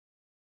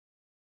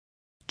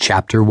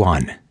Chapter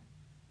 1.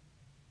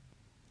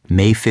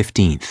 May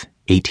 15th,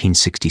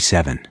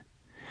 1867,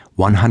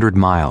 100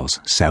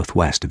 miles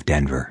southwest of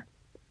Denver.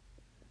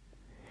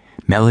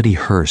 Melody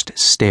Hurst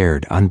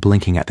stared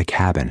unblinking at the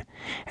cabin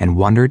and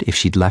wondered if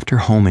she'd left her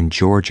home in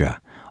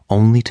Georgia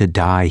only to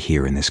die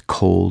here in this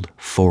cold,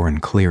 foreign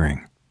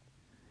clearing.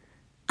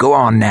 "Go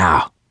on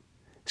now,"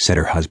 said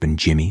her husband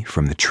Jimmy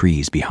from the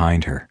trees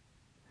behind her.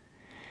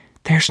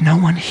 "There's no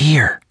one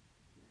here."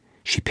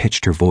 She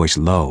pitched her voice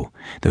low,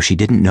 though she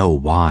didn't know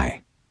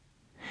why.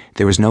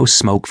 There was no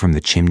smoke from the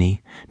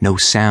chimney, no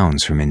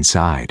sounds from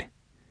inside.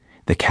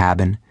 The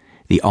cabin,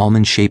 the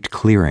almond-shaped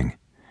clearing,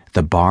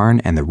 the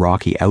barn and the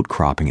rocky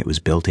outcropping it was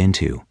built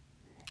into,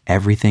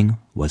 everything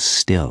was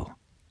still.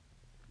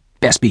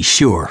 "Best be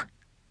sure."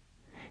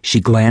 She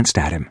glanced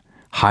at him,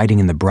 hiding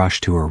in the brush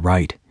to her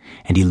right,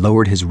 and he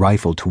lowered his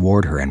rifle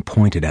toward her and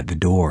pointed at the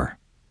door,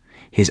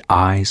 his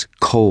eyes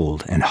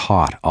cold and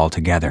hot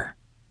altogether.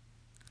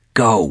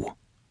 "Go."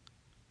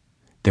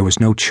 There was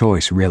no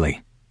choice,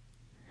 really.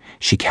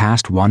 She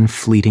cast one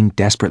fleeting,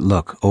 desperate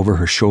look over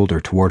her shoulder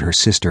toward her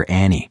sister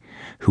Annie,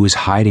 who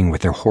was hiding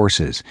with their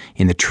horses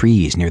in the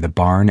trees near the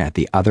barn at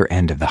the other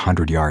end of the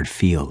 100-yard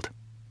field.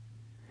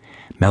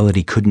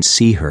 Melody couldn't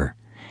see her,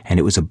 and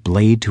it was a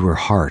blade to her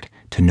heart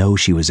to know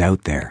she was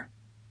out there.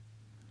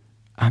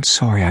 "I'm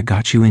sorry I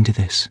got you into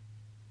this."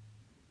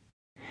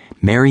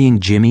 Marrying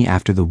Jimmy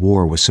after the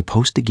war was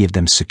supposed to give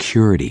them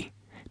security,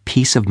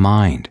 peace of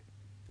mind,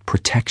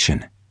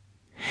 protection.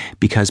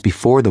 Because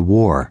before the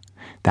war,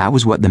 that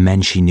was what the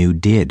men she knew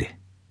did.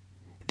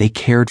 They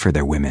cared for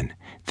their women,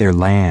 their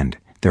land,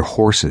 their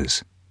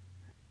horses.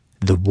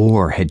 The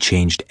war had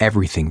changed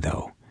everything,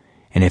 though,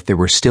 and if there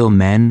were still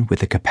men with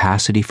the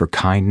capacity for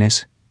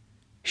kindness,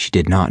 she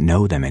did not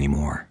know them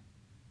anymore.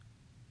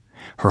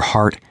 Her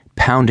heart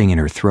pounding in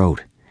her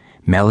throat,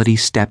 Melody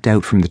stepped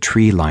out from the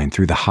tree line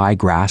through the high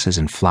grasses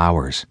and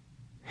flowers.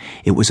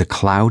 It was a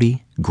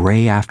cloudy,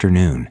 gray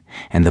afternoon,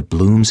 and the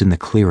blooms in the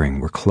clearing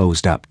were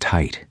closed up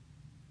tight.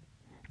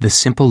 The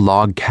simple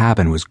log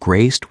cabin was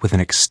graced with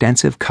an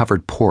extensive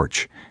covered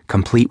porch,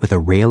 complete with a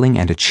railing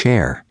and a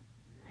chair.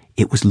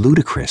 It was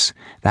ludicrous,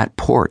 that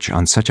porch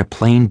on such a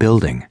plain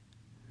building.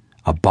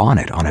 A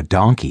bonnet on a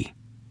donkey.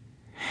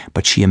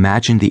 But she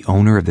imagined the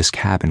owner of this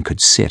cabin could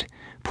sit,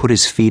 put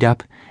his feet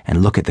up,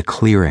 and look at the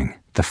clearing,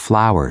 the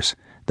flowers,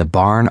 the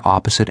barn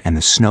opposite, and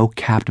the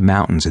snow-capped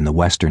mountains in the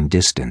western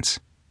distance.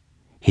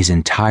 His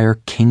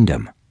entire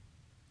kingdom.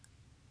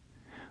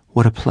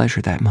 What a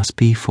pleasure that must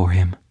be for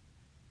him.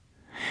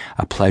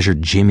 A pleasure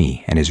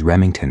Jimmy and his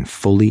Remington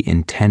fully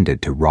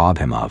intended to rob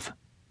him of.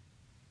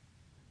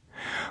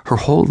 Her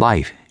whole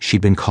life she'd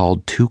been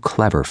called too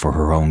clever for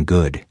her own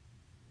good.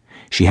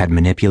 She had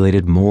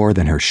manipulated more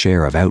than her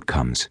share of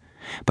outcomes,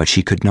 but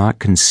she could not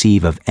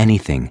conceive of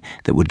anything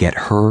that would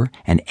get her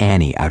and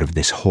Annie out of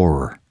this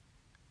horror.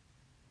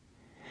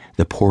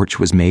 The porch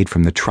was made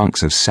from the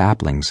trunks of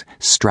saplings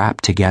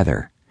strapped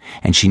together,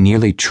 and she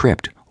nearly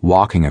tripped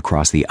walking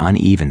across the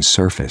uneven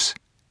surface.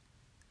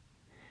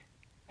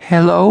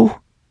 "Hello?"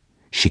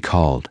 she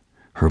called,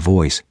 her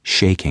voice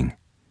shaking.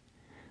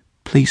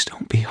 "Please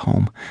don't be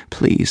home.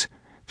 Please,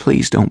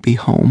 please don't be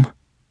home."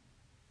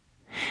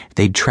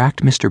 They'd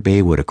tracked Mr.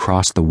 Baywood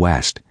across the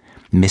west,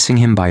 missing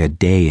him by a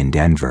day in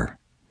Denver.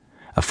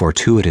 A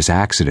fortuitous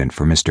accident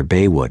for Mr.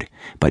 Baywood,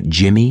 but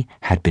Jimmy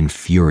had been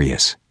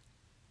furious.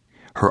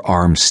 Her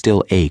arm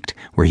still ached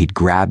where he'd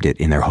grabbed it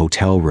in their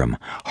hotel room,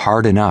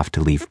 hard enough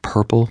to leave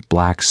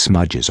purple-black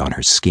smudges on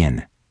her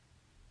skin.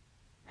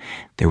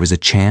 There was a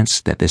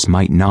chance that this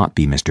might not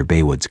be Mr.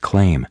 Baywood's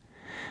claim,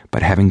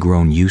 but having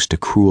grown used to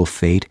cruel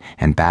fate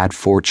and bad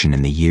fortune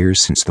in the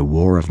years since the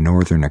War of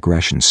Northern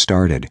Aggression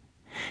started,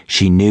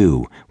 she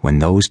knew when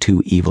those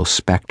two evil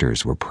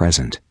specters were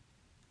present,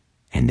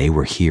 and they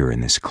were here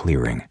in this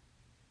clearing.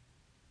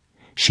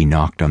 She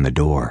knocked on the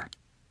door.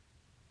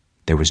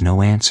 There was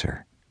no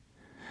answer.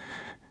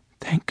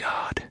 Thank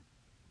God.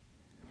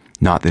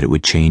 Not that it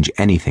would change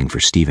anything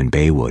for Stephen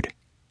Baywood.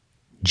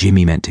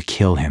 Jimmy meant to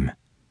kill him.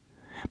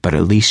 But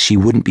at least she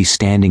wouldn't be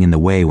standing in the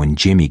way when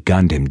Jimmy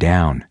gunned him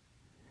down.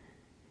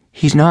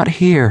 "He's not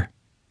here,"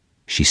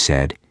 she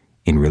said,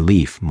 in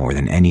relief more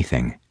than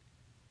anything.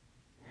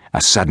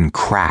 A sudden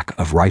crack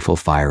of rifle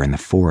fire in the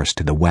forest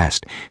to the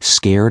west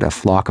scared a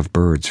flock of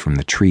birds from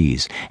the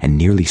trees and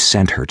nearly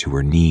sent her to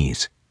her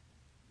knees.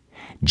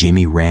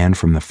 Jimmy ran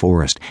from the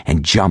forest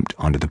and jumped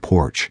onto the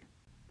porch.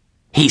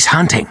 "He's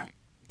hunting,"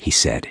 he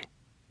said,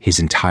 his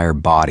entire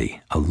body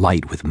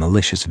alight with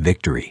malicious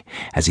victory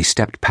as he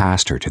stepped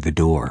past her to the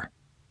door.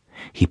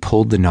 He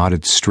pulled the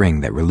knotted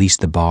string that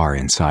released the bar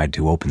inside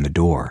to open the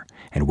door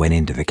and went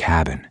into the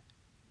cabin.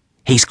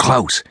 "He's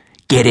close.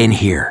 Get in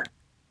here."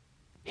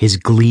 His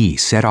glee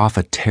set off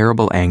a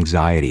terrible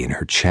anxiety in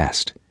her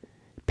chest.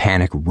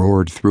 Panic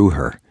roared through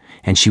her,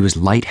 and she was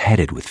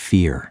lightheaded with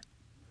fear.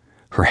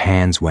 Her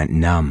hands went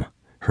numb,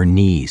 her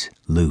knees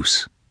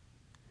loose.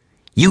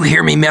 "You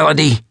hear me,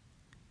 Melody?"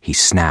 he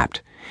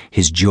snapped,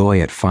 his joy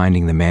at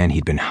finding the man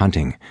he'd been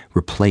hunting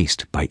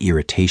replaced by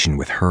irritation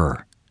with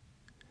her.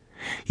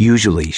 Usually